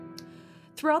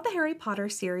Throughout the Harry Potter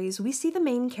series, we see the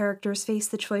main characters face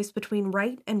the choice between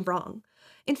right and wrong.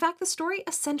 In fact, the story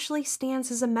essentially stands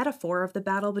as a metaphor of the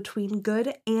battle between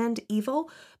good and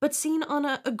evil, but seen on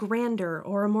a grander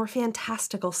or a more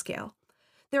fantastical scale.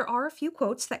 There are a few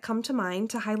quotes that come to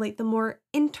mind to highlight the more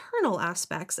internal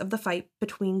aspects of the fight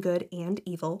between good and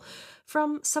evil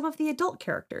from some of the adult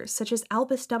characters, such as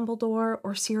Albus Dumbledore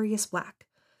or Sirius Black.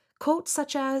 Quotes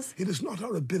such as, "It is not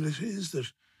our abilities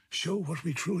that show what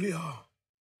we truly are.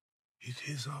 It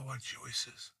is our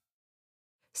choices."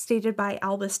 Stated by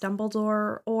Albus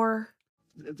Dumbledore, or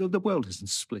The world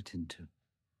isn't split into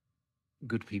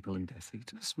good people and Death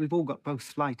Eaters. We've all got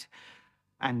both light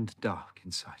and dark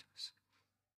inside of us.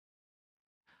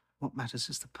 What matters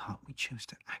is the part we choose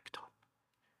to act on.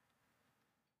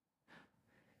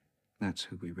 That's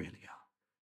who we really are.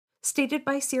 stated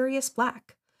by Sirius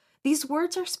Black. These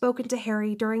words are spoken to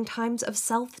Harry during times of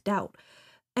self-doubt,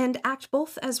 and act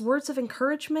both as words of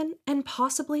encouragement and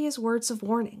possibly as words of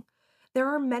warning. There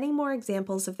are many more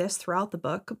examples of this throughout the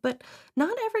book, but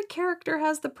not every character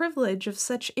has the privilege of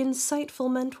such insightful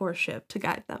mentorship to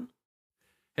guide them.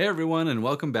 Hey everyone, and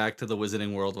welcome back to the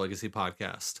Wizarding World Legacy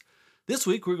Podcast. This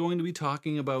week we're going to be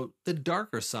talking about the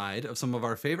darker side of some of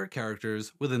our favorite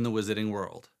characters within the Wizarding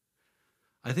world.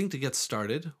 I think to get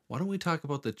started, why don't we talk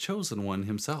about the Chosen One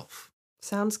himself?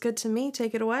 Sounds good to me.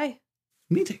 Take it away.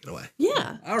 Me take it away.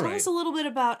 Yeah. All Tell right. us a little bit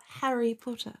about Harry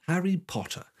Potter. Harry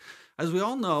Potter. As we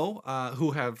all know,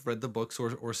 who have read the books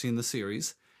or seen the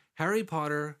series, Harry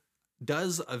Potter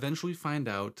does eventually find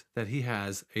out that he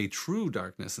has a true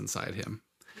darkness inside him,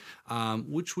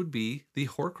 which would be the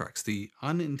Horcrux, the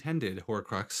unintended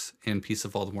Horcrux and piece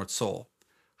of Voldemort's soul.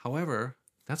 However,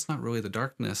 that's not really the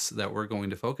darkness that we're going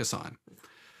to focus on.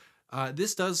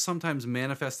 This does sometimes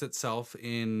manifest itself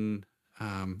in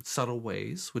subtle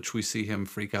ways, which we see him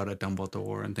freak out at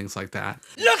Dumbledore and things like that.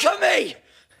 Look at me!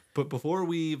 But before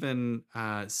we even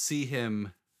see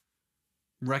him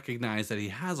recognize that he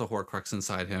has a Horcrux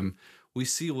inside him, we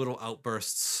see little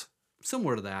outbursts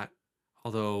similar to that,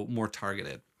 although more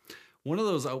targeted. One of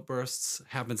those outbursts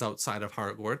happens outside of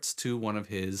Hogwarts to one of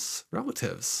his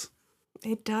relatives.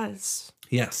 It does.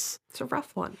 Yes. It's a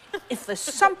rough one. If there's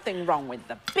something wrong with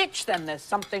the bitch, then there's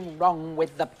something wrong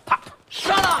with the pup.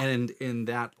 Shut up! And in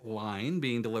that line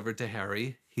being delivered to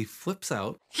Harry, he flips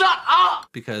out. Shut up!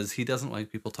 Because he doesn't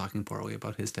like people talking poorly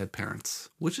about his dead parents,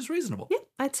 which is reasonable. Yeah,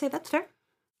 I'd say that's fair.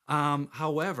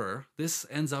 However, this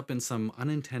ends up in some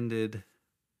unintended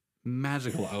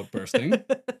magical outbursting,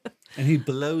 and he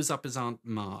blows up his Aunt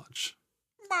Marge.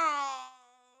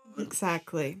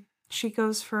 Exactly. She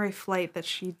goes for a flight that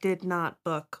she did not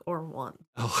book or want.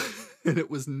 Oh, and it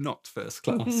was not first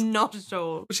class. Not at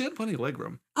all. But she had plenty of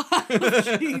legroom.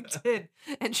 She did.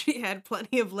 And she had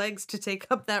plenty of legs to take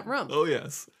up that room. Oh,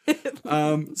 yes.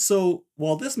 So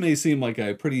while this may seem like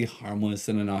a pretty harmless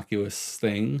and innocuous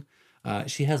thing,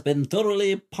 she has been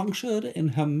thoroughly punctured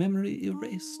and her memory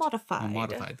erased. Modified.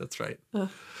 Modified, that's right. Ugh.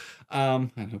 I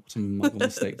know, it's a muggle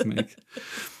mistake to make.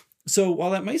 So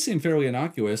while that might seem fairly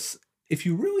innocuous, if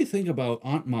you really think about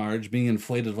Aunt Marge being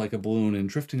inflated like a balloon and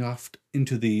drifting off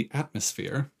into the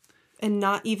atmosphere. And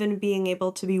not even being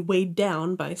able to be weighed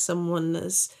down by someone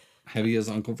as heavy as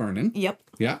Uncle Vernon. Yep.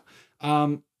 Yeah.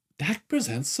 That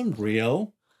presents some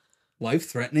real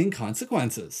life-threatening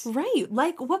consequences. Right.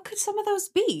 Like, what could some of those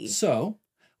be? So,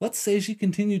 let's say she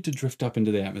continued to drift up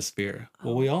into the atmosphere.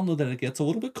 Well, we all know that it gets a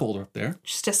little bit colder up there.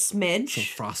 Just a smidge. So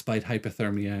frostbite,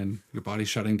 hypothermia, and your body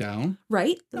shutting down.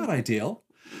 Right. Not ideal.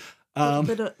 A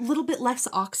little bit less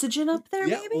oxygen up there,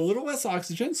 yeah, maybe? a little less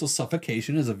oxygen, so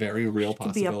suffocation is a very real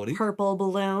possibility. Could be a purple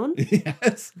balloon.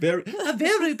 Yes, a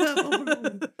very purple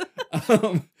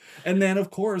balloon. And then, of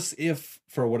course, if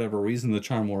for whatever reason the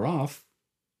charm wore off,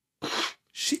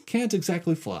 she can't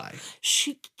exactly fly.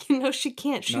 She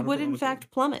can't. She Not would, a in fact,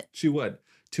 plummet. She would,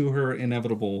 to her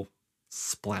inevitable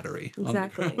splattery.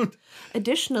 Exactly.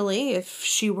 Additionally, if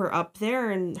she were up there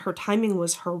and her timing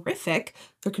was horrific,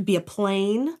 there could be a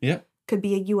plane. Yeah. Could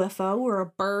be a UFO or a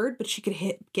bird, but she could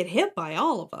get hit by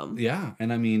all of them. Yeah,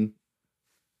 and I mean,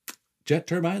 jet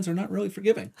turbines are not really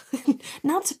forgiving.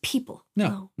 Not to people.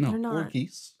 No, they're not. Or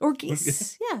geese. Or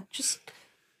geese. Yeah, just.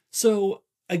 So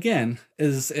again,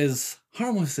 as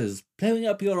harmless as blowing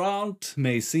up your aunt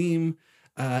may seem,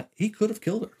 he could have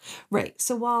killed her. Right.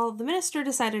 So while the minister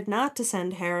decided not to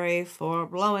send Harry for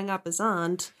blowing up his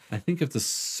aunt, I think if the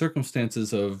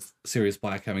circumstances of Sirius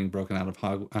Black having broken out of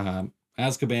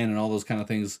Azkaban and all those kind of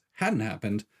things hadn't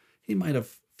happened, he might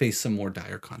have faced some more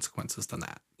dire consequences than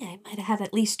that. yeah, he might have had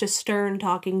at least a stern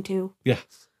talking to.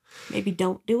 Yes. Maybe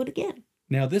don't do it again.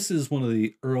 Now, this is one of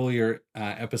the earlier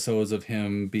episodes of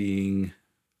him being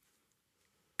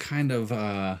kind of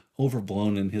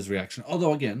overblown in his reaction.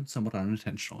 Although, again, somewhat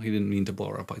unintentional. He didn't mean to blow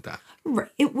her up like that. Right.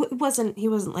 It wasn't, he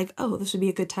wasn't like, oh, this would be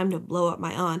a good time to blow up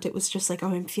my aunt. It was just like, oh,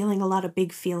 I'm feeling a lot of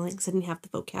big feelings. I didn't have the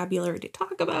vocabulary to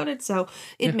talk about it. So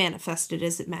it manifested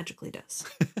as it magically does.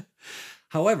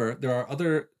 However, there are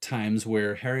other times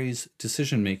where Harry's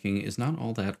decision-making is not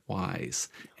all that wise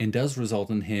and does result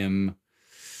in him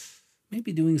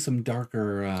maybe doing some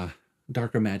darker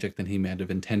magic than he might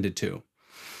have intended to.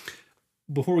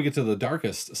 Before we get to the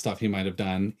darkest stuff he might have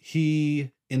done,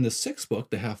 he, in the sixth book,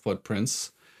 The Half-Blood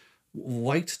Prince,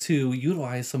 liked to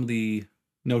utilize some of the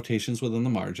notations within the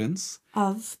margins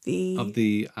Of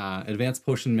the advanced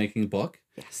potion-making book,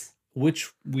 yes.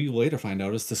 which we later find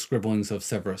out is the scribblings of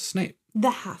Severus Snape.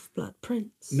 The Half-Blood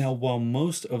Prince. Now, while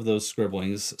most of those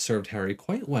scribblings served Harry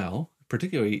quite well,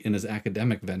 particularly in his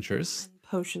academic ventures,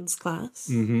 Potions class.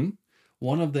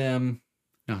 one of them,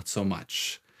 not so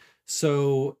much.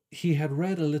 So he had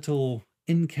read a little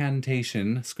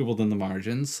incantation scribbled in the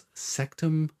margins,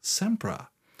 Sectum Sempra,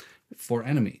 for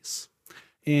enemies.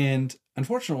 And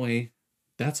unfortunately,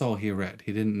 that's all he read.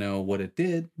 He didn't know what it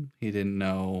did. He didn't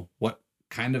know what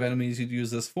kind of enemies you'd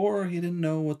use this for. He didn't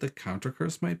know what the counter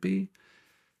curse might be.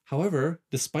 However,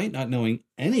 despite not knowing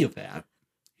any of that,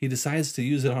 he decides to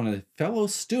use it on a fellow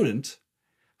student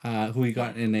who he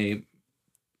got in a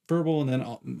verbal and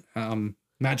then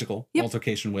magical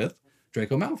altercation with,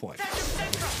 Draco Malfoy.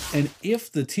 And if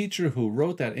the teacher who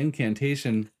wrote that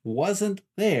incantation wasn't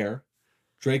there,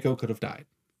 Draco could have died.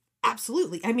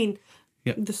 Absolutely. I mean,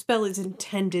 Yep. the spell is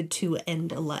intended to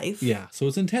end a life. Yeah, so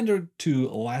it's intended to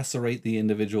lacerate the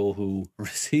individual who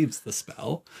receives the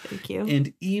spell. Thank you.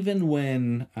 And even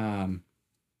when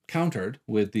countered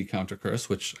with the counter curse,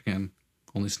 which again,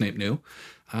 only Snape knew,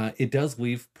 it does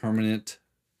leave permanent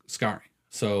scarring.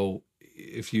 So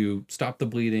if you stop the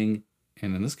bleeding,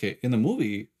 and in this case, in the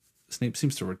movie, Snape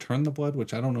seems to return the blood,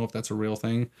 which I don't know if that's a real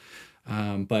thing.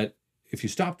 But if you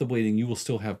stop the bleeding, you will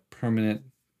still have permanent,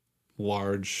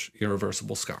 large,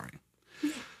 irreversible scarring.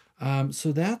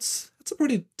 So that's a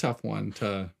pretty tough one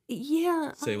to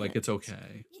say like it's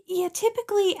okay. Yeah,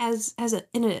 typically as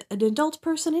an adult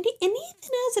person and even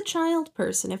as a child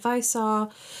person, if I saw,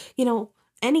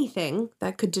 anything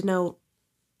that could denote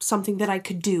something that I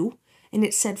could do and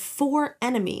it said 4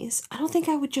 enemies, I don't think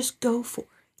I would just go for it.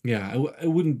 Yeah, it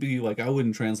wouldn't be like, I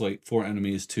wouldn't translate 4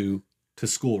 enemies to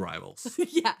school rivals.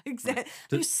 Yeah, exactly.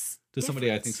 To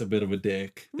somebody I think's a bit of a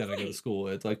dick that I go to school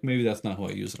with. Like, maybe that's not who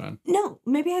I use it on. No,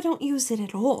 maybe I don't use it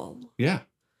at all. Yeah.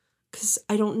 Because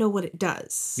I don't know what it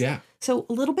does. Yeah. So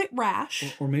a little bit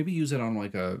rash. Or maybe use it on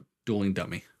like a dueling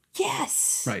dummy.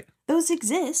 Yes. Right. Those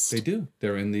exist. They do.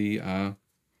 They're in the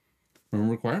room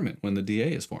requirement when the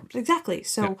DA is formed. Exactly.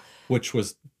 So. Yeah. Which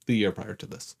was the year prior to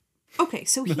this. Okay,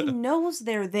 so he knows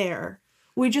they're there.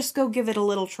 We just go give it a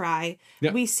little try.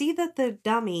 Yep. We see that the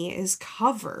dummy is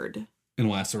covered in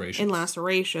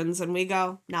lacerations, and we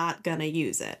go, not gonna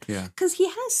use it. Yeah. Because he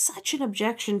has such an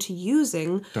objection to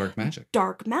using dark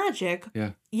magic.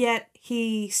 Yeah. Yet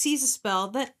he sees a spell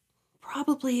that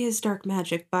probably is dark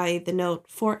magic by the note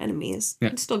 4 enemies. Yeah.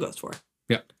 And still goes for it.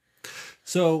 Yeah.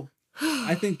 So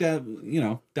I think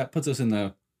that, that puts us in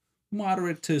the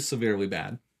moderate to severely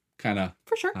bad kind of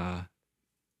for sure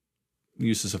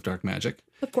uses of dark magic.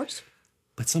 Of course.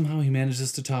 But somehow he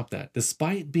manages to top that,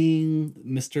 despite being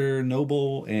Mr.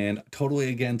 Noble and totally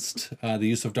against the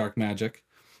use of dark magic.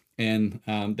 And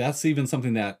that's even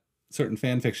something that certain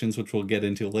fan fictions, which we'll get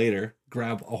into later,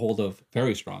 grab a hold of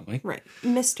very strongly. Right.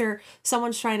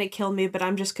 Someone's trying to kill me, but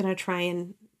I'm just going to try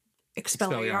and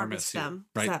expel Yarmouth them.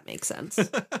 Right. Does that make sense?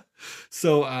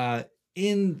 So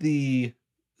in the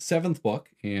 7th book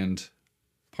and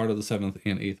part of the 7th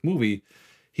and 8th movie,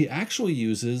 he actually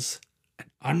uses an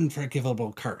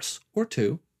unforgivable curse or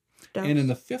 2. And in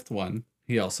the 5th one,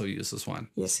 he also uses one.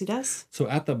 Yes, he does. So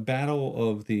at the Battle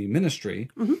of the Ministry,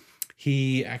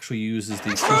 he actually uses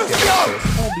the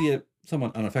curse, albeit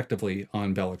somewhat ineffectively,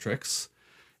 on Bellatrix.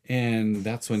 And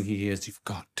that's when he is, "You've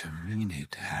got to mean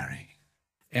it, Harry."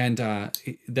 And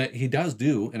that he does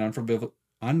do an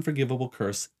unforgivable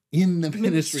curse in the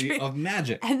Ministry of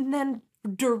Magic. And then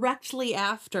directly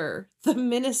after, the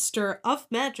Minister of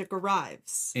Magic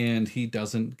arrives. And he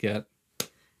doesn't get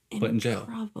put in jail.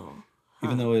 Trouble.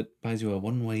 Even though it buys you a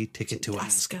one-way ticket to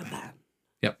Azkaban.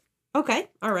 Yep. Okay,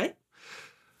 all right.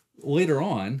 Later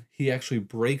on, he actually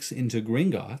breaks into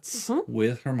Gringotts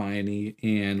with Hermione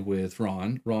and with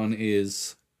Ron. Ron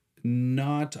is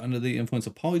not under the influence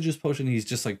of Polyjuice Potion. He's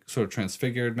just like sort of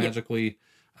transfigured magically.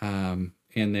 And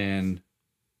then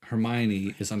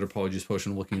Hermione is under Polyjuice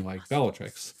Potion looking like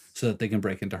Bellatrix so that they can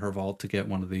break into her vault to get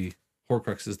one of the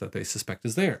Horcruxes that they suspect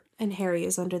is there And Harry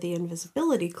is under the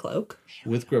invisibility cloak.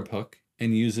 with Griphook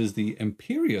and uses the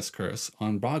Imperious Curse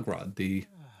on Bogrod, the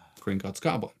Gringotts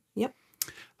goblin. Yep.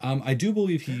 I do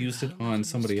believe he used it on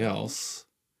somebody else,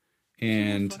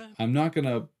 and I'm not going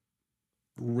to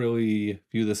really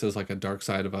view this as like a dark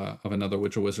side of another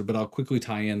witch or wizard, but I'll quickly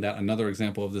tie in that another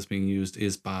example of this being used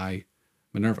is by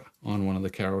Minerva on one of the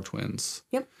Caro twins.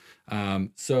 Yep.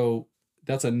 So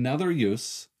that's another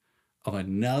use of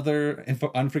another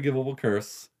unforgivable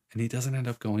curse, and he doesn't end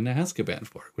up going to Azkaban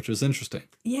for it, which was interesting.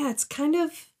 Yeah, it's kind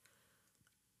of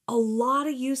a lot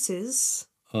of uses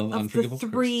Of of the unforgivable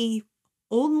curse. 3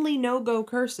 only no-go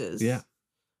curses. Yeah.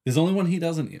 There's only one he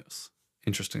doesn't use,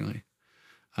 interestingly.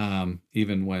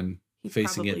 Even when He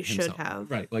facing it probably should himself.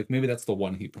 have. Right. Like maybe that's the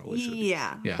one he probably should use.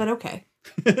 Yeah, Yeah. but okay.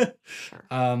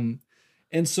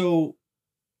 And so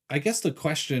I guess the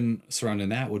question surrounding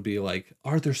that would be like,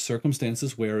 are there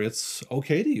circumstances where it's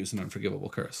okay to use an unforgivable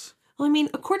curse? Well, I mean,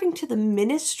 according to the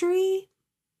ministry,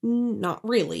 not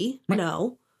really, Right.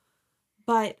 no.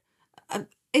 But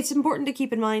it's important to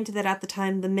keep in mind that at the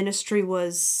time, the ministry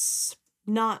was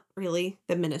not really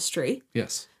the ministry.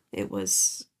 Yes. It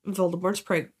was Voldemort's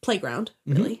playground,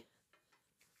 Mhm. really.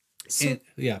 So, And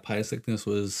yeah, Pious Sickness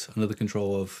was under the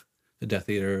control of the Death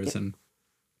Eaters. And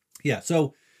yeah,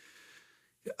 so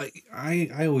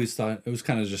I always thought it was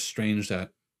kind of just strange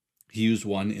that he used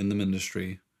one in the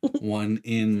ministry, one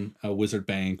in a wizard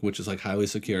bank, which is like highly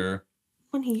secure.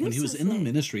 when he When he was uses in the it-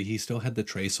 ministry, he still had the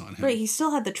trace on him. Right, he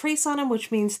still had the trace on him,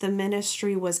 which means the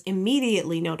ministry was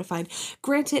immediately notified.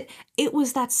 Granted, it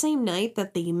was that same night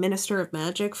that the Minister of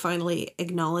Magic finally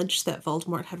acknowledged that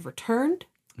Voldemort had returned.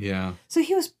 Yeah. So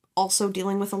he was also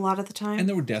dealing with a lot at the time. And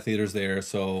there were Death Eaters there,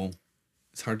 so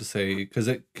it's hard to say because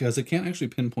it can't actually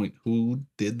pinpoint who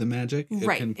did the magic.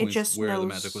 Right, it pinpoints just where the knows-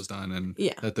 magic was done and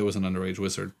Yeah. that there was an underage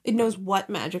wizard. It knows what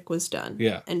magic was done.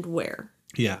 Yeah. And where.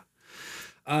 Yeah.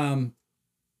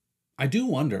 I do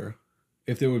wonder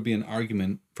if there would be an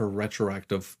argument for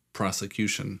retroactive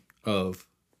prosecution of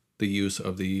the use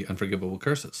of the unforgivable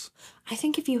curses. I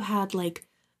think if you had, like,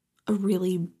 a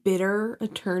really bitter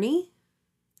attorney.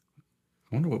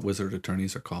 I wonder what wizard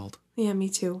attorneys are called. Yeah, me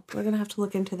too. We're going to have to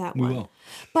look into that We one. will.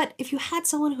 But if you had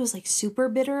someone who's, like, super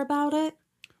bitter about it.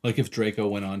 Like if Draco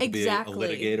went on to Exactly.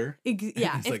 be a litigator.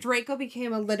 Yeah, It's if like, Draco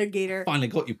became a litigator. finally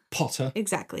got you, Potter.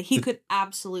 Exactly. He could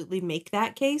absolutely make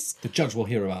that case. The judge will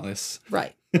hear about this.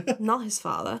 Right. Not his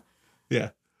father. Yeah.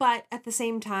 But at the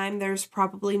same time, there's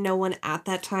probably no one at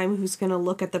that time who's going to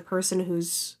look at the person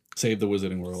who's. Save the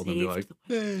wizarding world and be Save like,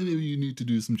 maybe you need to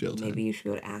do some jail time. Maybe you should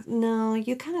go to ask. No,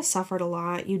 you kind of suffered a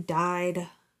lot. You died.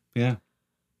 Yeah.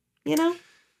 You know?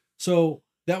 So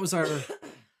that was our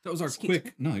Excuse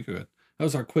quick no, you're good. That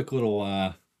was our quick little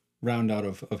round out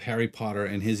of Harry Potter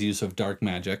and his use of dark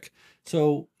magic.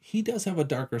 So he does have a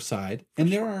darker side,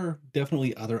 and there are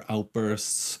definitely other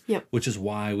outbursts. Yep. Which is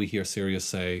why we hear Sirius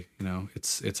say, you know,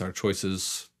 it's our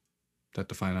choices that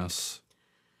define us.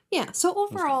 Yeah. So those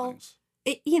kind of overall,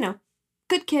 things.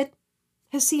 good kid.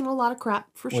 Has seen a lot of crap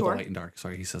for Or the sure. light and dark.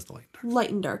 Sorry, he says the light and dark. Light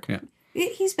and dark. Yeah.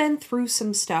 He's been through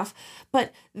some stuff,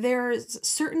 but there's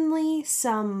certainly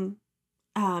some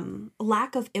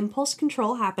lack of impulse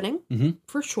control happening Mhm.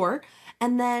 for sure.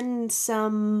 And then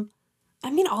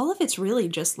all of it's really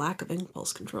just lack of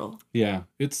impulse control. Yeah,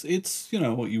 it's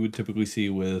what you would typically see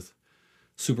with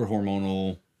super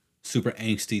hormonal, super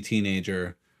angsty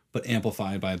teenager, but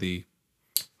amplified by the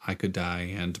I could die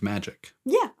and magic.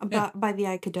 Yeah, by the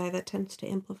I could die, that tends to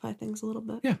amplify things a little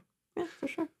bit. Yeah. Yeah, for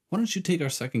sure. Why don't you take our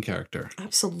second character,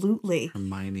 Absolutely.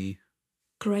 Hermione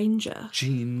Granger.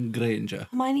 Jean Granger?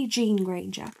 Hermione Jean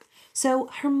Granger. So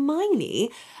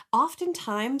Hermione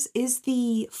oftentimes is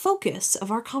the focus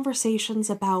of our conversations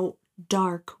about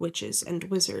dark witches and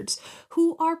wizards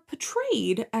who are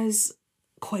portrayed as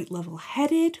quite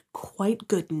level-headed, quite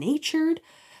good-natured.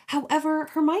 However,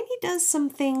 Hermione does some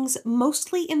things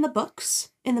mostly in the books.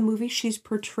 In the movie, she's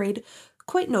portrayed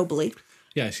quite nobly.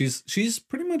 Yeah, she's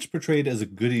pretty much portrayed as a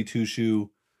goody two-shoe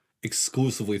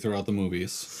exclusively throughout the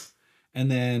movies.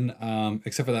 And then,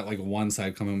 except for that like one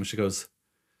side comment when she goes,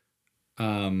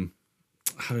 how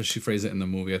does she phrase it in the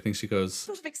movie? I think she goes,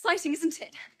 Sort of exciting, isn't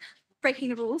it? Breaking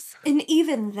the rules. And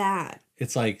even that,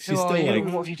 it's like, she's Who still are you? like,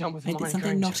 What have you done with I did Hermione something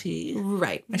Granger? naughty.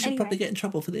 right. I should Anyway. probably get in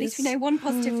trouble for At least this. we know one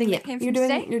positive thing that came from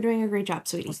today. You're doing a great job,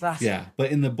 sweetie. What's that? yeah.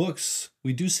 But in the books,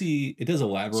 we do see, it does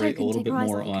elaborate a little bit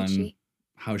more on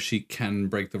how she can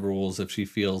break the rules if she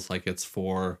feels like it's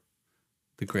for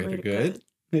the greater good.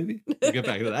 Maybe we'll get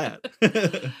back to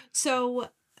that. So,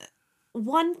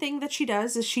 one thing that she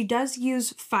does is she does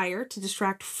use fire to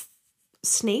distract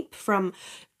Snape from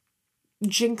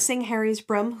jinxing Harry's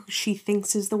broom, who she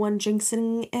thinks is the one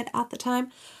jinxing it at the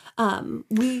time.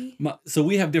 So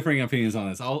we have differing opinions on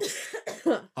this. I'll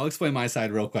explain my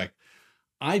side real quick.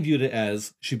 I viewed it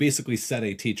as she basically set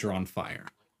a teacher on fire,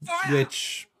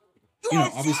 which,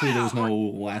 obviously there was no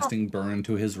lasting burn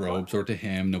to his robes or to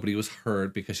him. Nobody was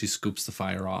hurt because she scoops the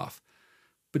fire off.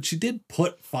 But she did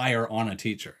put fire on a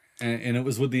teacher, and it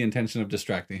was with the intention of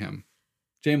distracting him.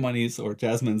 Money's or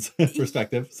Jasmine's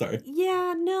perspective, sorry.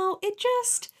 Yeah, no,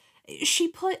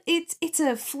 it's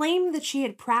a flame that she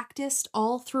had practiced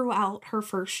all throughout her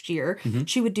first year. Mm-hmm.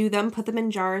 She would do them, put them in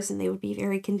jars, and they would be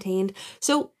very contained.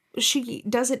 So she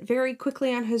does it very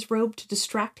quickly on his robe to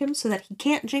distract him so that he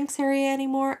can't jinx Harry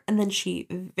anymore. And then she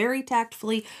very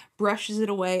tactfully brushes it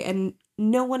away and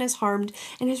no one is harmed.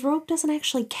 And his robe doesn't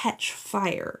actually catch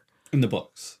fire. In the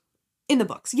books. In the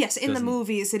books, yes. In the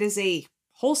movies, it is a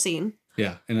whole scene.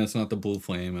 Yeah, and it's not the blue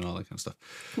flame and all that kind of stuff.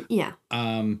 Yeah.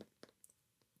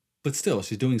 But still,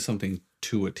 she's doing something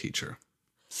to a teacher.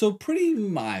 So pretty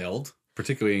mild,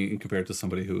 particularly compared to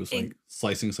somebody who's like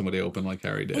slicing somebody open like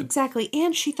Harry did. Exactly.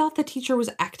 And she thought the teacher was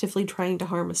actively trying to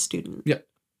harm a student. Yeah.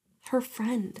 Her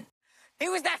friend. He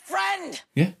was that friend!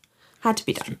 Yeah. Had to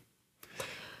be done.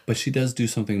 But she does do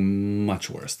something much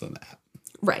worse than that.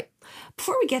 Right.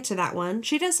 Before we get to that one,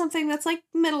 she does something that's like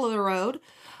middle of the road.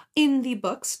 In the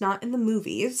books, not in the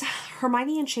movies,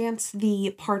 Hermione enchants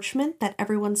the parchment that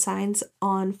everyone signs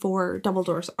on for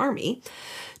Dumbledore's army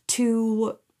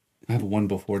to... I have one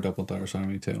before Dumbledore's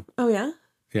army, too. Oh, yeah?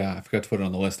 Yeah, I forgot to put it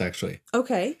on the list, actually.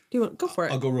 Okay. Do you want to go for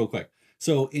it? I'll go real quick.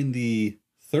 So in the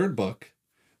third book,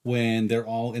 when they're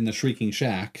all in the Shrieking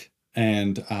Shack,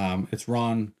 and it's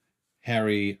Ron,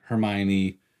 Harry,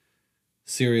 Hermione,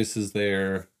 Sirius is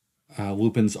there,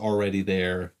 Lupin's already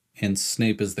there, and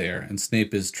Snape is there, and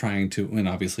Snape is trying to, and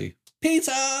obviously,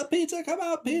 pizza, come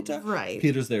out, pizza. Right.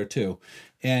 Peter's there too.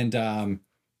 And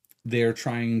they're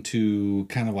trying to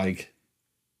kind of like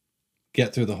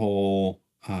get through the whole,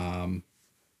 how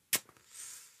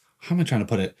am I trying to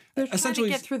put it? They're trying to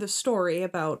get through the story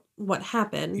about what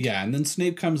happened. Yeah, and then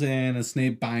Snape comes in, and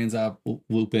Snape binds up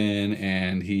Lupin,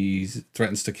 and he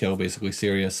threatens to kill basically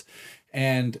Sirius.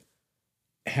 And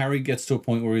Harry gets to a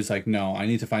point where he's like, no, I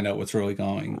need to find out what's really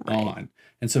going on.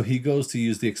 And so he goes to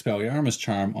use the Expelliarmus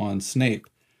charm on Snape.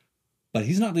 But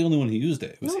he's not the only one who used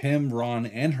it. It was him, Ron,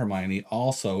 and Hermione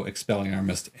also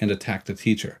Expelliarmus and attacked the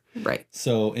teacher. Right.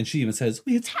 So, and she even says,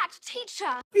 we attacked a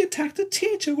teacher. We attacked a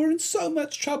teacher. We're in so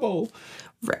much trouble.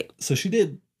 Right. So she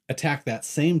did attack that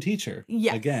same teacher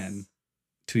again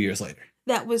 2 years later.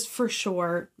 That was for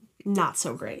sure not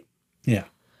so great. Yeah.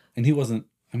 And he wasn't,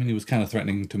 he was kind of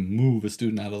threatening to move a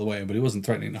student out of the way, but he wasn't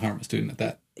threatening to harm a student at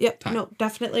that time. No,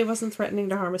 definitely wasn't threatening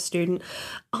to harm a student.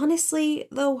 Honestly,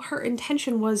 though, her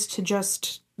intention was to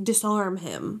just disarm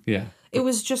him. Yeah. It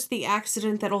was just the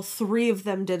accident that all three of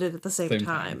them did it at the same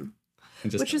time.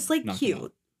 Which is like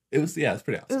cute. It was, it's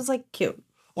pretty awesome. It was like cute.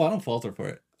 Oh, I don't fault her for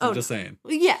it. I'm just saying.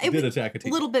 Yeah, it did attack a teacher.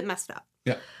 A little bit messed up.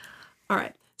 Yeah. All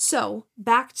right. So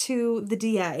back to the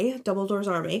DA, Dumbledore's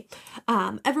army.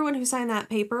 Everyone who signed that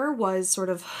paper was sort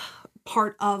of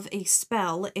part of a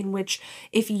spell in which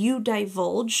if you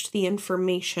divulged the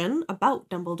information about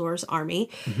Dumbledore's army,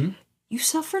 you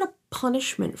suffered a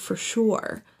punishment for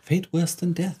sure. Fate worse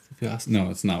than death, if you ask. No,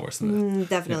 it's not worse than death.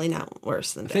 Definitely not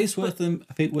worse than death.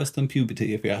 Fate worse than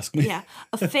puberty, if you ask me. Yeah,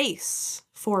 a face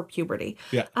for puberty.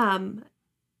 Yeah.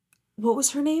 What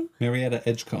was her name? Marietta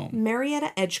Edgecombe.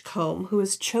 Marietta Edgecombe, who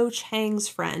is Cho Chang's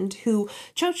friend, who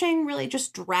Cho Chang really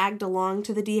just dragged along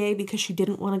to the DA because she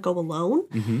didn't want to go alone.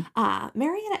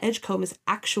 Marietta Edgecombe is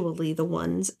actually the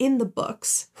ones in the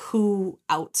books who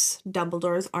outs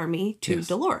Dumbledore's army to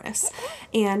Dolores.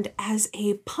 And as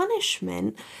a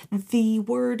punishment, the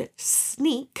word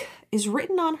sneak is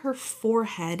written on her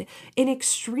forehead in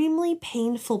extremely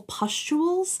painful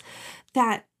pustules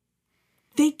that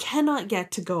they cannot get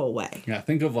to go away. Yeah,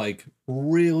 think of like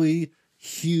really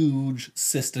huge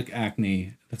cystic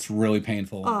acne that's really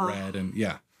painful and red and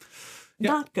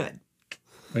Not good.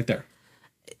 Right there.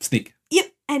 Sneak.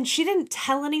 Yep. And she didn't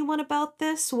tell anyone about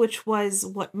this, which was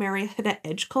what Marietta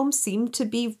Edgecombe seemed to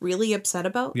be really upset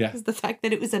about. Yeah. Was the fact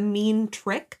that it was a mean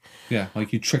trick. Yeah,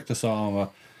 like you tricked us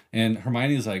all. And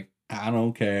Hermione's like, I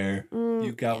don't care.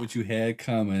 You got what you had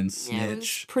coming, snitch. Yeah, it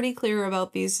was pretty clear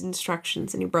about these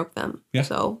instructions and you broke them. Yeah.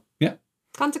 So,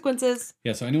 consequences.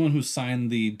 Yeah, so anyone who signed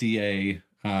the DA...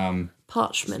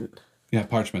 parchment. Yeah,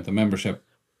 parchment, the membership,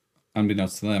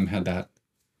 unbeknownst to them, had that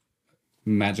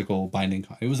magical binding...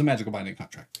 It was a magical binding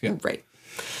contract. Yeah. Right.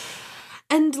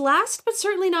 And last but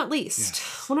certainly not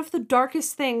least, one of the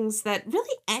darkest things that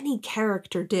really any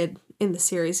character did in the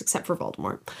series, except for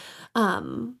Voldemort,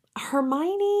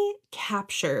 Hermione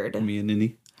captured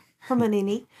Hermione,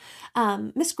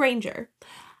 Miss Granger,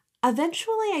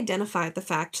 eventually identified the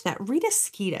fact that Rita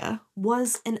Skeeter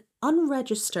was an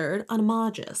unregistered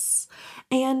animagus,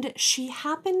 and she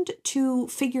happened to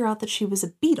figure out that she was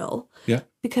a beetle. Yeah.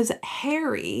 Because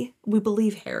Harry, we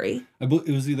believe Harry. It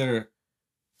was either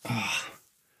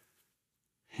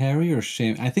Harry or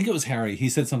Shane. I think it was Harry. He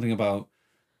said something about,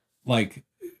 like,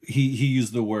 he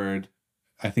used the word,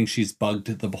 I think she's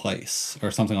bugged the place or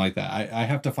something like that. I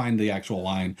have to find the actual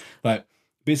line, but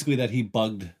basically that he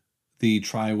bugged the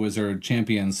Triwizard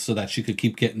Champions so that she could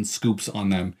keep getting scoops on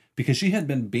them, because she had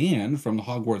been banned from the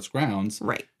Hogwarts grounds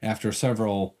after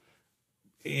several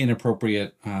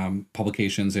inappropriate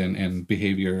publications and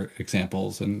behavior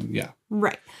examples, and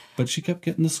but she kept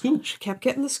getting the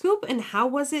scoop. And how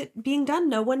was it being done?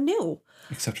 No one knew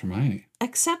except Hermione,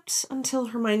 until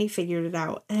Hermione figured it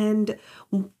out, and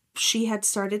she had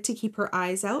started to keep her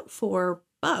eyes out for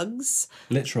bugs.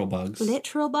 Literal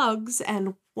bugs.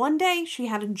 And one day she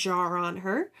had a jar on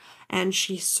her and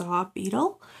she saw a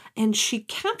beetle and she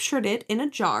captured it in a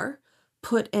jar,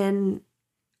 put in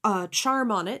a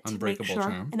charm on it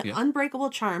unbreakable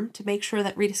charm to make sure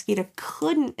that Rita Skeeter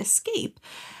couldn't escape,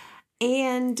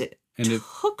 and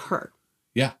took her.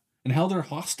 Yeah. And held her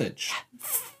hostage.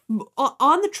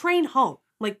 On the train home.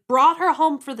 Like, brought her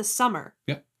home for the summer.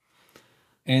 Yep.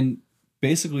 And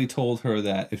basically told her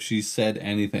that if she said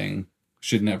anything,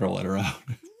 she'd never let her out.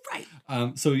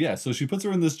 Right. So she puts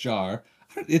her in this jar.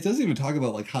 It doesn't even talk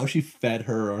about, like, how she fed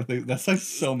her or things. That's, like,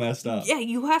 so messed up. Yeah,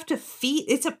 you have to feed.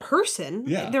 It's a person.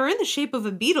 Yeah. They're in the shape of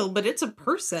a beetle, but it's a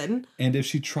person. And if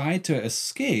she tried to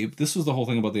escape, this was the whole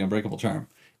thing about the unbreakable charm.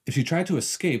 If she tried to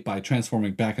escape by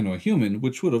transforming back into a human,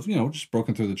 which would have, just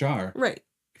broken through the jar. Right.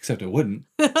 Except it wouldn't.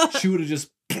 She would have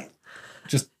just,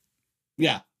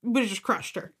 would have just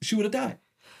crushed her. She would have died.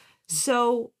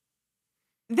 So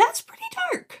that's pretty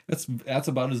dark. That's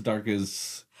about as dark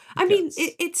as it gets.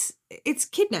 Mean, it's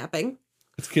kidnapping.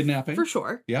 It's kidnapping. For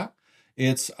sure. Yeah.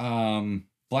 It's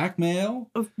blackmail.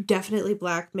 Oh, definitely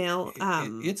blackmail.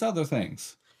 It's other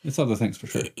things. It's other things for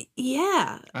sure.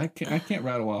 Yeah. I can't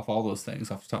rattle off all those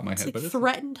things off the top of my head. But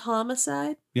threatened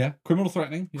homicide. Yeah. Criminal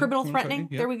threatening. Yeah. Criminal threatening.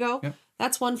 Yeah. There we go. Yeah.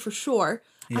 That's one for sure.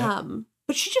 Yeah.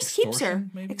 But she just keeps her.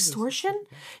 Maybe? Extortion.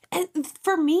 And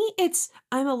for me,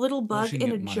 I'm a little bug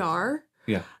in a jar.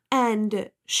 Yeah. And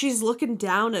she's looking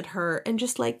down at her and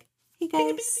just like, hey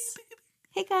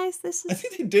guys, this is... I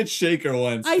think they did shake her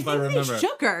once, if I remember. They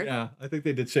shook her. Yeah, I think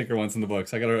they did shake her once in the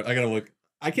books. I gotta look.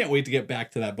 I can't wait to get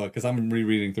back to that book because I'm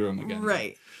rereading through them again.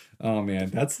 Right. Oh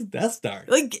man, that's dark.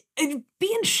 Like,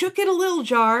 being shook in a little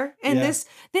jar, and this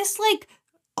like,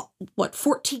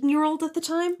 14-year-old at the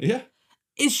time? Yeah.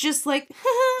 It's just like,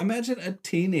 imagine a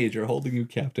teenager holding you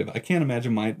captive. I can't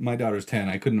imagine my daughter's 10.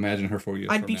 I couldn't imagine her 4 years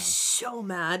from now. I'd be so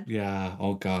mad. Yeah.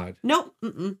 Oh God. Nope.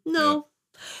 No. Yeah.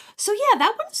 So yeah,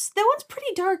 that one's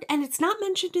pretty dark, and it's not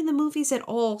mentioned in the movies at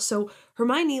all. So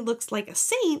Hermione looks like a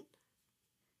saint.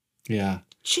 Yeah.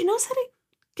 She knows how to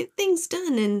get things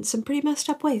done in some pretty messed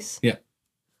up ways. Yeah.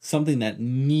 Something that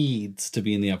needs to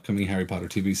be in the upcoming Harry Potter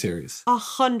TV series.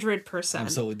 100%.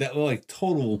 Absolutely. That, like,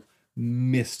 total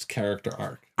missed character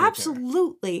arc. Right.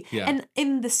 Absolutely. Yeah. And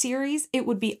in the series, it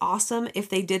would be awesome if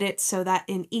they did it so that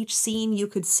in each scene you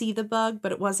could see the bug,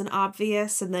 but it wasn't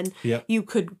obvious. And then you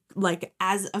could, like,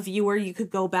 as a viewer, you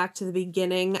could go back to the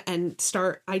beginning and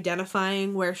start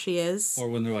identifying where she is. Or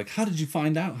when they're like, how did you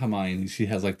find out, Hermione? She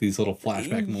has, like, these little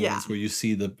flashback moments where you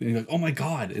see and you're like, oh my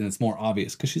God. And it's more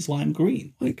obvious because she's lime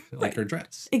green, like her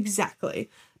dress. Exactly.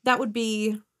 That would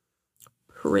be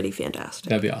pretty fantastic.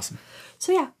 That'd be awesome.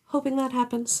 So yeah, hoping that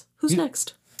happens. Who's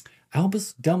next?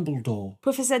 Albus Dumbledore.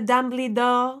 Professor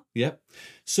Dumbledore. Yep.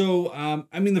 So,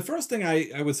 the first thing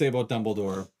I would say about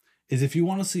Dumbledore is if you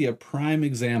want to see a prime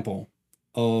example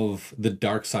of the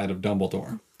dark side of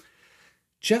Dumbledore,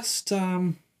 just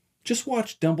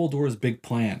watch Dumbledore's Big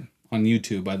Plan on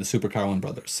YouTube by the Super Carlin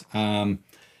brothers.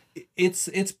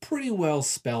 It's pretty well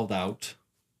spelled out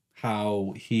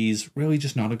how he's really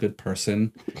just not a good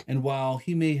person. And while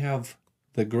he may have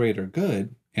the greater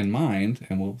good in mind,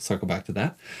 and we'll circle back to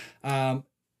that,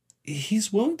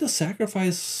 he's willing to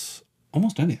sacrifice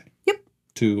almost anything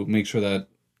to make sure that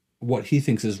what he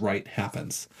thinks is right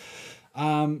happens.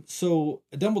 So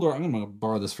Dumbledore, I'm going to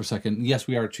borrow this for a second. Yes,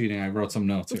 we are cheating. I wrote some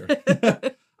notes here.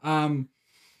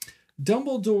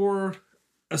 Dumbledore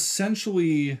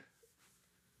essentially,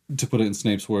 to put it in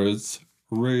Snape's words,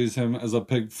 raised him as a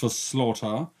pig for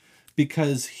slaughter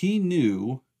because he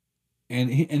knew, and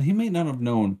he may not have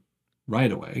known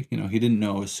right away. He didn't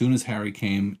know as soon as Harry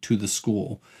came to the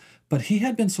school, but he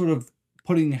had been sort of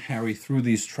putting Harry through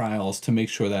these trials to make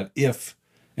sure that if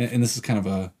and this is kind of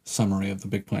a summary of the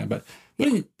big plan, but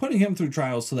putting him through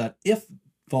trials so that if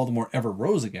Voldemort ever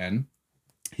rose again,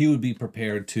 he would be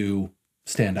prepared to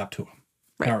stand up to him.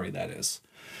 Right. Harry, that is.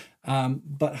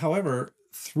 But however,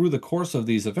 through the course of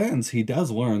these events, he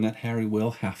does learn that Harry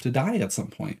will have to die at some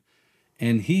point.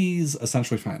 And he's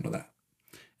essentially fine with that.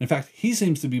 In fact, he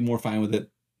seems to be more fine with it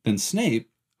than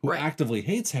Snape, who actively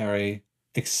hates Harry,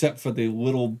 except for the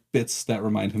little bits that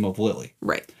remind him of Lily.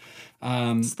 Right.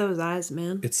 It's those eyes,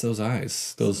 man. It's those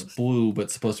eyes. Those blue, but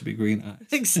supposed to be green eyes.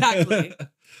 Exactly.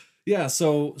 Yeah,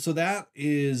 so that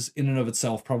is, in and of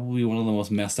itself, probably one of the most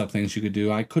messed up things you could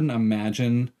do. I couldn't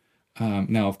imagine...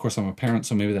 now, of course, I'm a parent,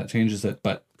 so maybe that changes it,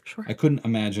 but I couldn't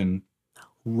imagine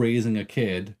raising a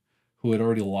kid who had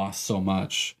already lost so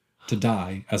much to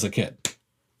die as a kid.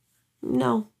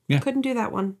 No. Yeah. Couldn't do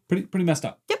that one. Pretty messed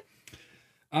up.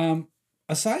 Yep.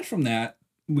 Aside from that,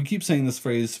 we keep saying this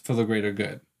phrase, for the greater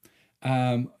good.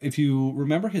 If you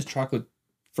remember his chocolate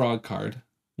frog card,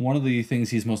 one of the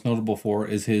things he's most notable for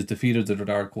is his defeat of the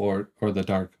Dark Lord, or the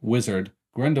Dark Wizard,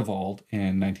 Grindelwald,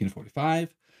 in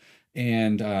 1945.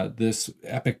 And this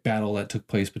epic battle that took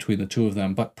place between the two of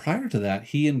them. But prior to that,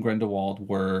 he and Grindelwald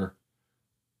were,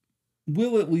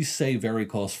 we'll at least say, very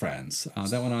close friends.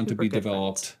 That went on to be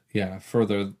developed,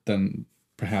 further than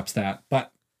perhaps that.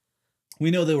 But we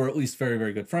know they were at least very,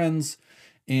 very good friends,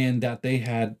 and that they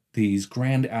had these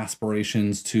grand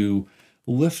aspirations to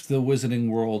lift the wizarding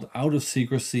world out of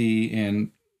secrecy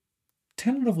and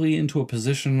tentatively into a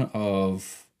position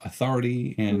of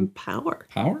authority and power.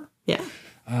 Power? Yeah.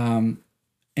 And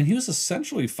he was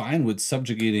essentially fine with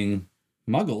subjugating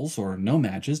muggles or no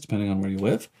matches, depending on where you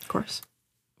live. Of course.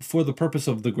 For the purpose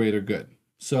of the greater good.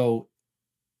 So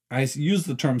I use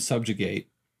the term subjugate.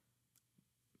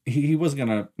 He wasn't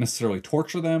going to necessarily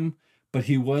torture them, but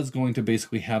he was going to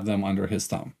basically have them under his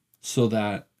thumb so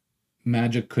that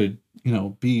magic could,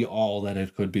 be all that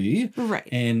it could be. Right.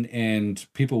 And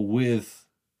people with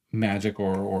magic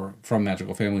or from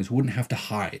magical families wouldn't have to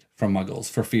hide from muggles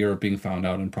for fear of being found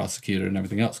out and prosecuted and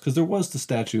everything else, because there was the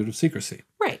statute of secrecy.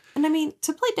 Right. And I mean,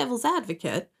 to play devil's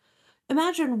advocate,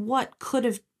 imagine what could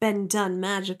have been done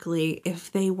magically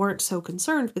if they weren't so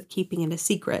concerned with keeping it a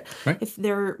secret. Right. If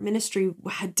their ministry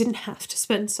didn't have to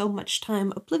spend so much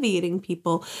time obliviating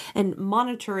people and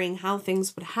monitoring how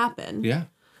things would happen. Yeah.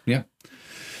 Yeah.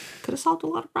 Could have solved a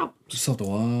lot of problems. Solved a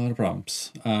lot of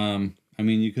problems. I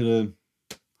mean, you could have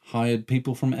hired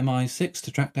people from MI6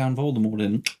 to track down Voldemort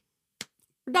and...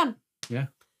 We're done. Yeah.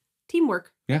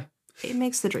 Teamwork. Yeah. It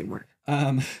makes the dream work.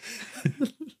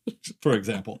 For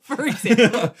example.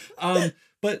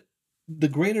 But the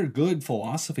greater good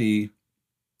philosophy,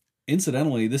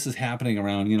 incidentally, this is happening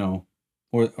around,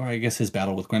 or I guess his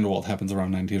battle with Grindelwald happens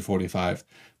around 1945.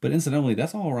 But incidentally,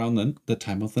 that's all around the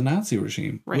time of the Nazi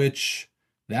regime, which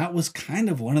that was kind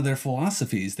of one of their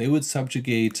philosophies. They would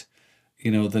subjugate,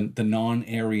 the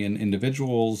non-Aryan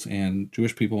individuals and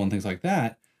Jewish people and things like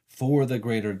that for the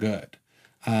greater good.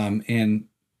 And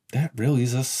that really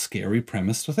is a scary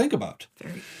premise to think about.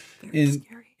 Very, very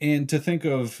scary. And to think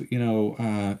of,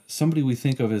 somebody we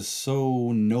think of as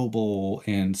so noble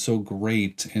and so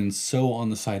great and so on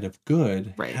the side of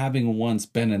good, having once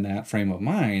been in that frame of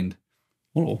mind,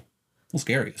 a little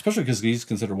scary, especially because he's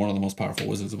considered one of the most powerful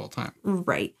wizards of all time.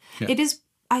 Right. Yeah. It is,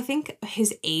 I think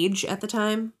his age at the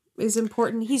time is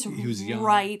important. He was young.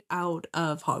 Right out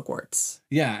of Hogwarts.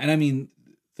 Yeah, and I mean,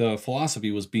 the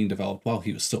philosophy was being developed while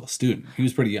he was still a student. He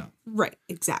was pretty young. Right,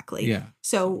 exactly. Yeah.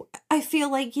 So I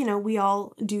feel like, we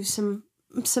all do some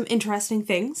interesting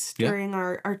things during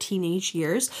our teenage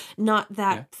years. Not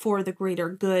that for the greater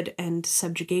good and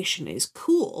subjugation is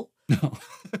cool. No,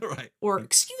 right. Or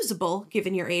excusable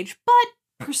given your age,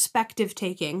 but perspective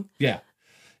taking. Yeah.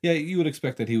 Yeah, you would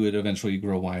expect that he would eventually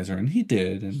grow wiser, and he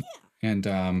did. And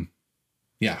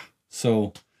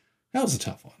so that was a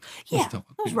tough one. That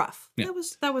was rough. Yeah.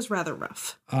 That was rather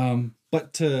rough.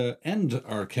 But to end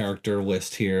our character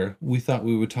list here, we thought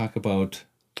we would talk about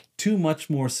two much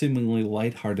more seemingly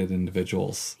lighthearted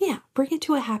individuals. Yeah, bring it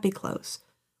to a happy close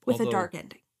with a dark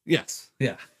ending. Yes,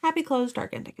 yeah. Happy close,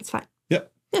 dark ending. It's fine.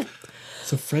 Yep. Yeah.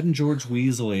 So Fred and George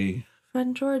Weasley. Fred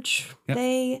and George,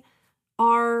 they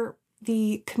are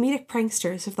the comedic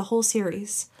pranksters of the whole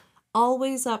series.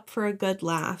 Always up for a good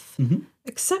laugh,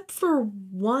 except for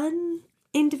one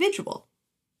individual,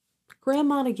 Graham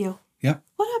Montague. Yep.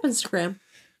 What happens to Graham?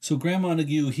 So Graham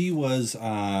Montague, he was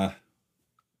a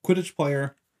Quidditch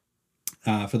player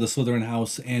for the Slytherin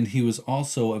house, and he was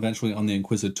also eventually on the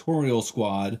Inquisitorial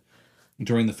squad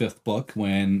during the 5th book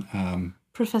when...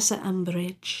 Professor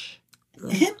Umbridge.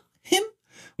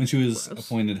 when she was Gross.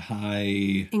 appointed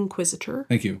High Inquisitor.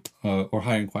 Thank you. Or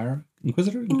High Inquisitor?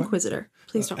 Inquisitor.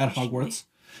 Please don't at question me. Hogwarts.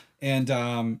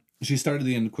 And she started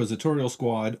the Inquisitorial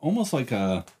Squad, almost like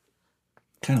a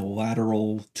kind of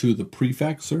lateral to the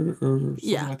prefects or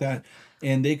something like that.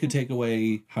 And they could take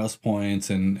away house points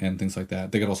and things like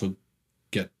that. They could also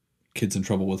get kids in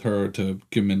trouble with her to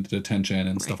give them into detention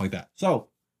and stuff like that. So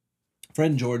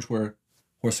Fred and George were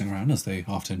horsing around, as they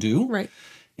often do. Right.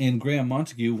 And Graham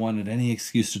Montague wanted any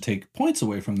excuse to take points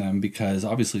away from them because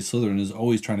obviously Slytherin is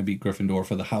always trying to beat Gryffindor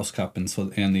for the House Cup and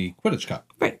the Quidditch Cup.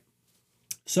 Right.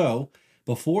 So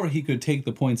before he could take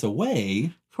the points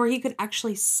away... Before he could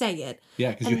actually say it.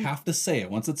 Yeah, because you have to say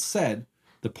it. Once it's said,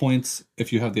 the points,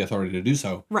 if you have the authority to do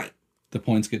so, right, the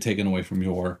points get taken away from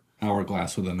your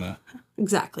hourglass within the...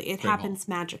 Exactly. It Great happens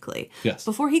magically. Yes.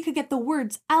 Before he could get the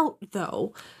words out,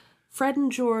 though, Fred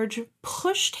and George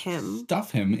pushed him.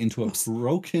 Stuff him into a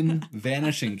broken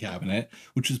vanishing cabinet,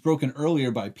 which was broken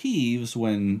earlier by Peeves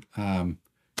when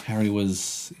Harry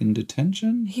was in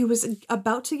detention. He was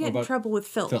about to get in trouble with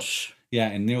Filch. Yeah,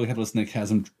 and nearly Headless Nick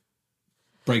has him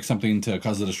break something to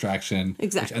cause a distraction.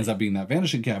 Exactly. Which ends up being that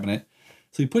vanishing cabinet.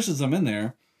 So he pushes them in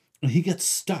there, and he gets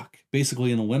stuck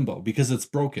basically in a limbo because it's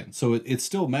broken. So it's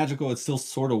still magical. It still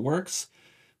sort of works.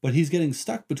 But he's getting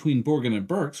stuck between Borgin and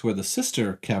Burke's, where the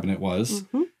sister cabinet was,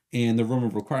 and the Room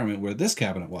of Requirement, where this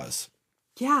cabinet was.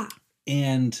 Yeah.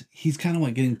 And he's kind of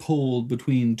like getting pulled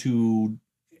between two,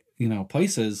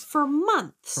 places. For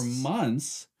months. For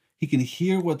months. He can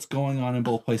hear what's going on in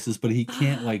both places, but he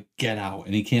can't, get out.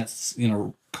 And he can't,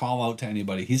 call out to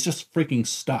anybody. He's just freaking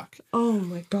stuck. Oh,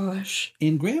 my gosh.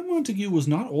 And Graham Montague was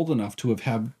not old enough to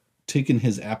have taken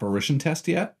his apparition test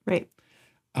yet. Right.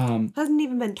 Hasn't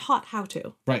even been taught how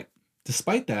to. Right.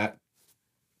 Despite that,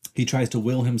 he tries to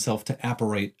will himself to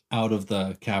apparate out of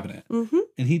the cabinet. Mm-hmm.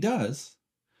 And he does,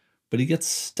 but he gets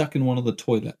stuck in one of the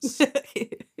toilets. He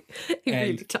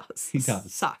really does. He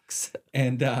does. Sucks.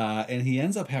 And he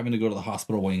ends up having to go to the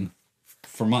hospital wing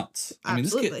for months.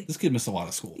 Absolutely. I mean, this kid missed a lot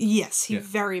of school. Yes, he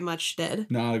very much did.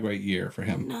 Not a great year for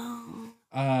him.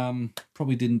 No.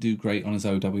 Probably didn't do great on his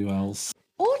OWLs.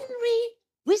 Ordinary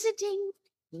wizarding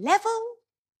level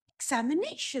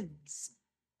examinations.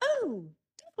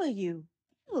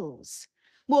 OWLs.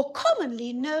 More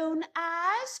commonly known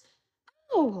as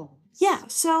owls. Yeah,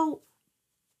 so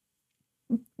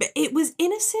it was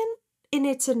innocent in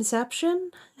its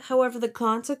inception. However, the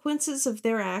consequences of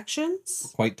their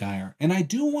actions... Quite dire. And I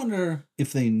do wonder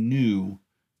if they knew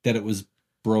that it was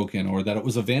broken or that it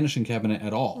was a vanishing cabinet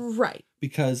at all. Right.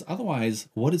 Because otherwise,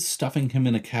 what is stuffing him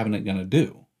in a cabinet going to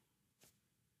do?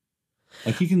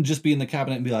 Like, he can just be in the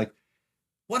cabinet and be like,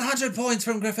 100 points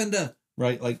from Gryffindor.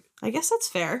 Right? Like, I guess that's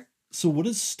fair. So what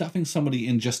does stuffing somebody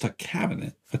in just a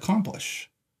cabinet accomplish?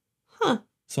 Huh.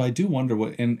 So I do wonder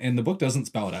what, and the book doesn't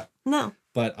spell it out. No.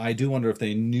 But I do wonder if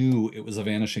they knew it was a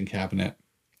vanishing cabinet.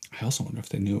 I also wonder if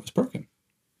they knew it was broken.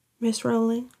 Miss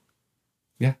Rowling?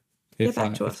 Yeah. Get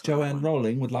back to us. If Joanne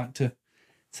Rowling would like to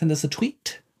send us a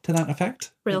tweet to that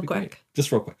effect. Real quick. Great.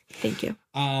 Just real quick. Thank you.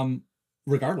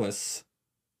 Regardless,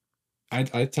 I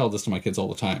tell this to my kids all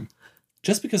the time.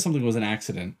 Just because something was an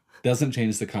accident doesn't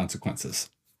change the consequences.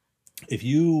 If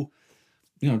you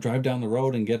drive down the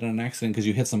road and get in an accident because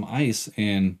you hit some ice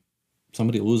and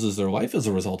somebody loses their life as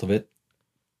a result of it,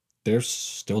 they're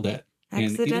still dead.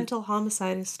 Accidental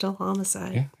homicide is still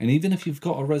homicide. Yeah. And even if you've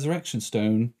got a resurrection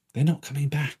stone, they're not coming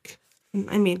back.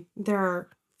 I mean, there are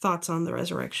thoughts on the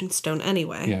resurrection stone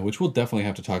anyway. Yeah, which we'll definitely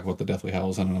have to talk about the Deathly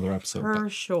Hallows on another episode. For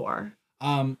sure.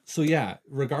 So yeah,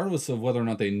 regardless of whether or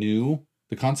not they knew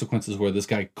the consequences where this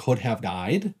guy could have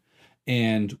died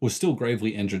and was still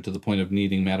gravely injured to the point of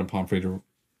needing Madame Pomfrey to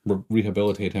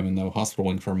rehabilitate him in the hospital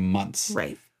wing for months.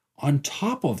 Right. On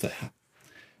top of that,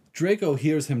 Draco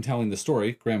hears him telling the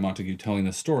story, Graham Montague telling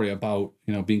the story about,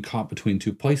 being caught between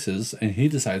two places, and he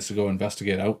decides to go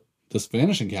investigate out this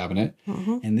vanishing cabinet.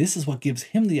 Mm-hmm. And this is what gives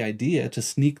him the idea to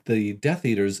sneak the Death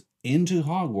Eaters into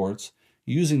Hogwarts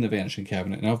using the vanishing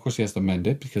cabinet. Now, of course, he has to mend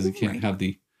it because he can't have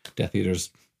the Death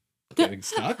Eaters getting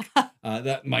stuck.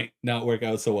 That might not work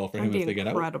out so well for him if they get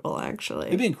out. Incredible, actually.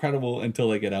 It'd be incredible until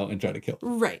they get out and try to kill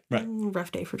him. Right.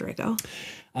 Rough day for Draco.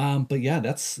 But yeah,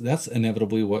 that's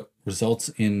inevitably what results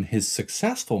in his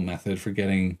successful method for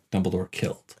getting Dumbledore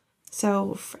killed.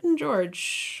 So Fred and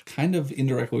George... kind of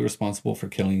indirectly responsible for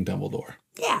killing Dumbledore.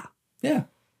 Yeah. Yeah.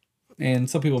 And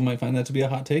some people might find that to be a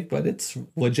hot take, but it's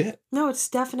legit. No, it's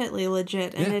definitely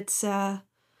legit. And it's...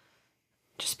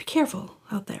 just be careful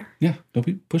out there. Yeah, don't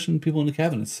be pushing people into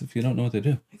cabinets if you don't know what they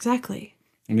do. Exactly.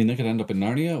 I mean, they could end up in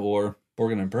Narnia or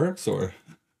Borgin and Burke's or...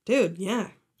 Dude,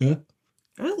 yeah. Yeah.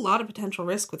 There's a lot of potential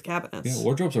risk with cabinets. Yeah,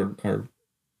 wardrobes are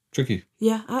tricky.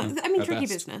 Yeah, I mean, at tricky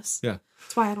best. business. Yeah.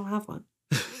 That's why I don't have one.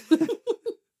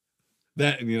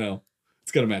 That,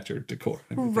 it's got to match your decor.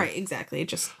 and everything. Right, exactly.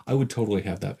 I would totally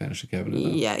have that vanishing cabinet. Though.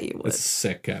 Yeah, you would. It's a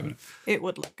sick cabinet. It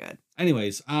would look good.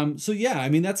 Anyways, so yeah, I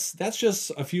mean that's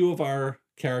just a few of our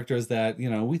characters that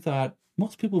we thought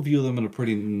most people view them in a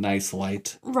pretty nice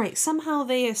light. Right. Somehow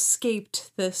they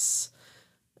escaped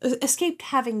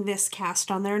having this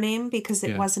cast on their name because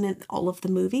it wasn't in all of the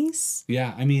movies.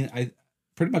 Yeah, I mean, I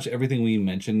pretty much everything we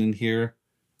mentioned in here,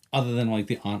 other than like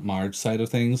the Aunt Marge side of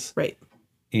things, right,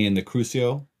 and the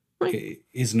Crucio, right,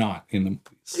 is not in the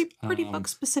movies. Pretty book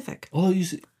specific. Although you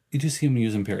do see him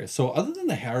use Imperius. So other than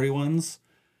the Harry ones,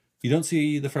 you don't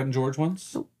see the Fred and George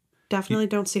ones. Nope. Definitely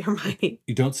don't see Hermione.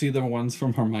 You don't see the ones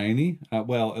from Hermione.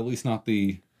 Well, at least not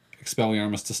the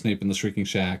Expelliarmus to Snape in the Shrieking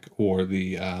Shack or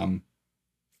the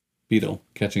Beetle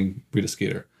catching Rita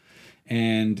Skeeter.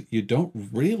 And you don't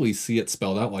really see it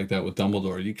spelled out like that with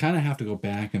Dumbledore. You kind of have to go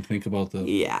back and think about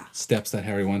the steps that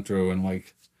Harry went through and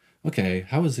like, okay,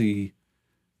 how is he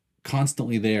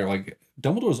constantly there? Like,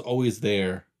 Dumbledore's always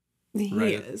there.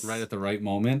 Right at the right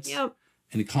moment. Yep.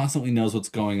 And he constantly knows what's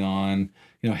going on.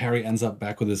 Harry ends up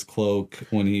back with his cloak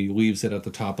when he leaves it at the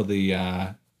top of the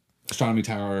astronomy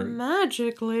tower.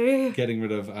 Magically. Getting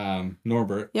rid of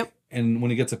Norbert. Yep. And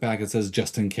when he gets it back, it says,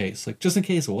 just in case. Like, just in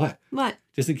case what? What?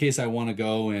 Just in case I want to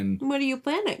go and... What are you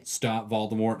planning? Stop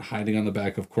Voldemort hiding on the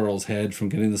back of Quirrell's head from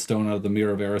getting the stone out of the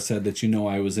Mirror of Erised that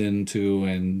I was into,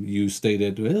 and you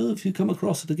stated, well, if you come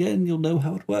across it again, you'll know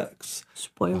how it works.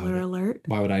 Spoiler alert.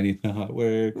 Why would I need to know how it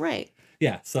works? Right.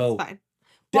 Yeah, so... It's fine.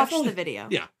 Watch the video.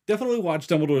 Yeah, definitely watch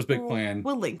Dumbledore's Big Plan.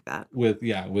 We'll link that.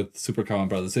 With Super Common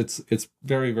Brothers. It's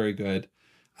very, very good.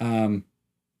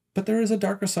 But there is a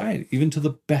darker side, even to the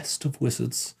best of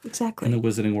wizards. Exactly. In the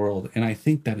wizarding world. And I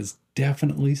think that is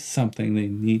definitely something they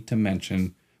need to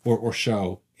mention or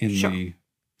show in the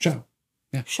show.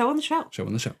 Yeah. Show in the show. Show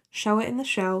in the show. Show it in the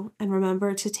show, and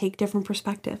remember to take different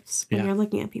perspectives when you're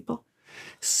looking at people.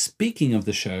 Speaking of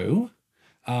the show,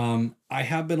 I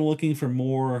have been looking for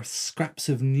more scraps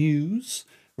of news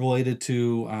related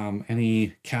to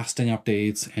any casting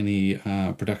updates, any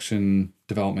production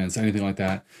developments, anything like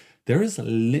that. There is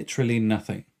literally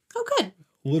nothing. Oh, good.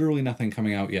 Literally nothing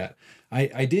coming out yet.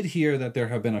 I did hear that there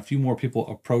have been a few more people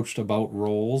approached about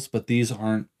roles, but these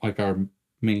aren't like our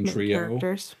main trio.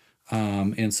 Characters.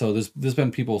 And so there's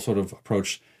been people sort of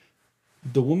approached.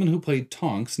 The woman who played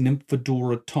Tonks,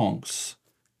 Nymphadora Tonks,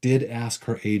 did ask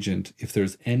her agent, if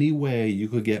there's any way you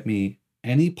could get me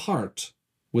any part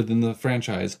within the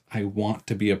franchise, I want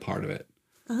to be a part of it.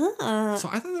 So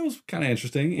I thought that was kind of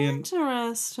interesting.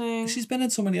 Interesting. She's been in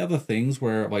so many other things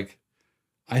where, like,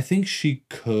 I think she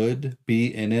could be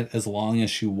in it as long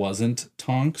as she wasn't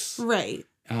Tonks. Right.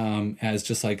 As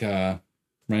just like a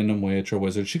random witch or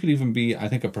wizard. She could even be, I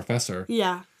think, a professor.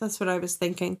 Yeah, that's what I was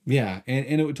thinking. Yeah,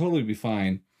 and it would totally be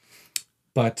fine.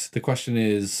 But the question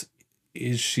is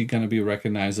she going to be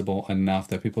recognizable enough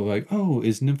that people are like, oh,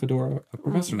 is Nymphadora a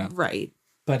professor now? Right.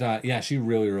 But yeah, she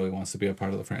really, really wants to be a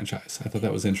part of the franchise. I thought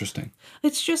that was interesting.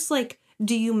 It's just like,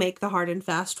 do you make the hard and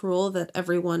fast rule that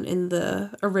everyone in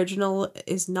the original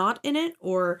is not in it?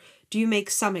 Or do you make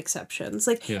some exceptions?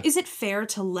 Like, is it fair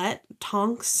to let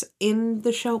Tonks in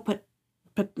the show, but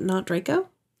not Draco?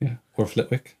 Yeah. Or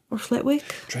Flitwick.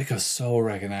 Draco's so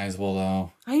recognizable,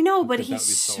 though. I know, but he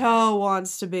so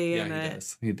wants to be in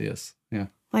it. He does. Yeah.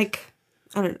 Like,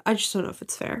 I just don't know if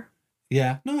it's fair.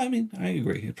 Yeah, no, I mean, I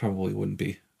agree. It probably wouldn't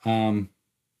be.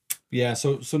 Yeah,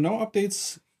 so no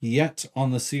updates yet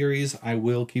on the series. I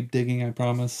will keep digging, I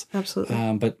promise.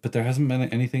 Absolutely. But there hasn't been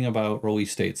anything about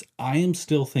release dates. I am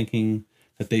still thinking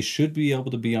that they should be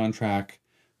able to be on track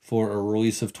for a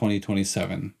release of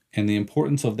 2027. And the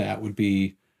importance of that would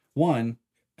be, one,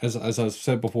 as I've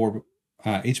said before,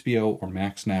 HBO or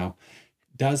Max now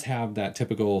does have that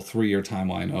typical 3-year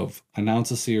timeline of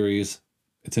announce a series,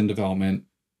 it's in development,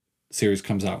 series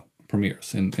comes out,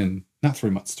 premieres in not 3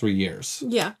 months, 3 years.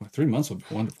 Yeah. 3 months would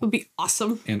be wonderful. Would be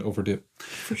awesome. And overdue.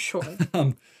 For sure.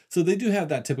 So they do have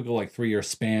that typical like 3-year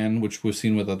span, which we've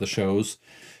seen with other shows.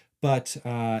 But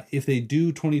if they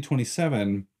do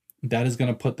 2027, that is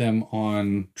going to put them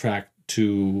on track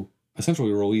to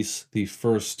essentially release the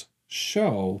first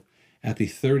show at the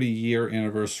 30-year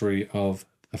anniversary of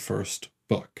the first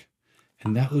book.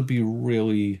 And that would be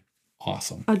really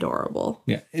awesome. Adorable.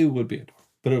 Yeah, it would be adorable.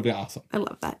 But it would be awesome. I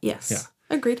love that. Yes.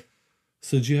 Yeah. Agreed.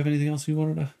 So do you have anything else you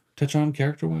wanted to touch on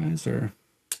character-wise, or?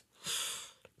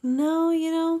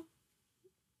 No,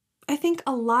 I think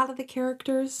a lot of the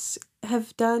characters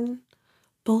have done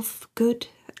both good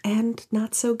and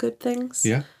not so good things.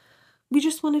 Yeah. We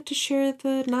just wanted to share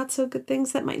the not so good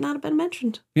things that might not have been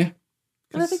mentioned. Yeah.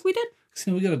 And I think we did.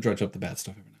 So we got to dredge up the bad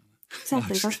stuff every now and then.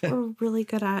 Exactly. That's what we're really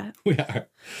good at. We are.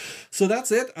 So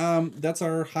that's it. That's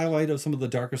our highlight of some of the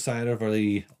darker side of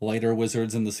the lighter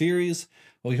wizards in the series.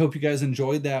 We hope you guys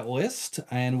enjoyed that list.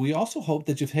 And we also hope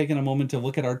that you've taken a moment to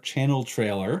look at our channel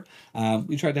trailer.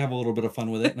 We tried to have a little bit of fun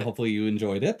with it, and hopefully you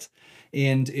enjoyed it.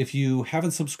 And if you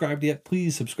haven't subscribed yet,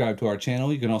 please subscribe to our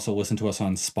channel. You can also listen to us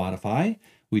on Spotify.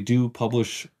 We do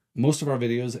publish most of our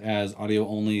videos as audio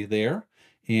only there.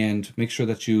 And make sure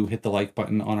that you hit the like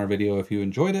button on our video if you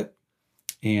enjoyed it.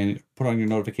 And put on your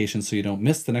notifications so you don't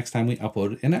miss the next time we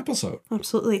upload an episode.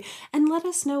 Absolutely. And let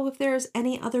us know if there's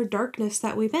any other darkness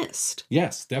that we missed.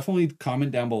 Yes, definitely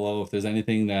comment down below if there's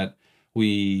anything that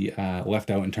we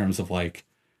left out in terms of like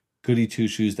goody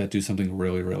two-shoes that do something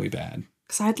really, really bad.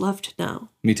 Because I'd love to know.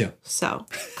 Me too. So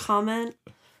comment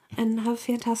and have a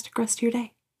fantastic rest of your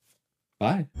day.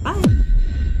 Bye. Bye.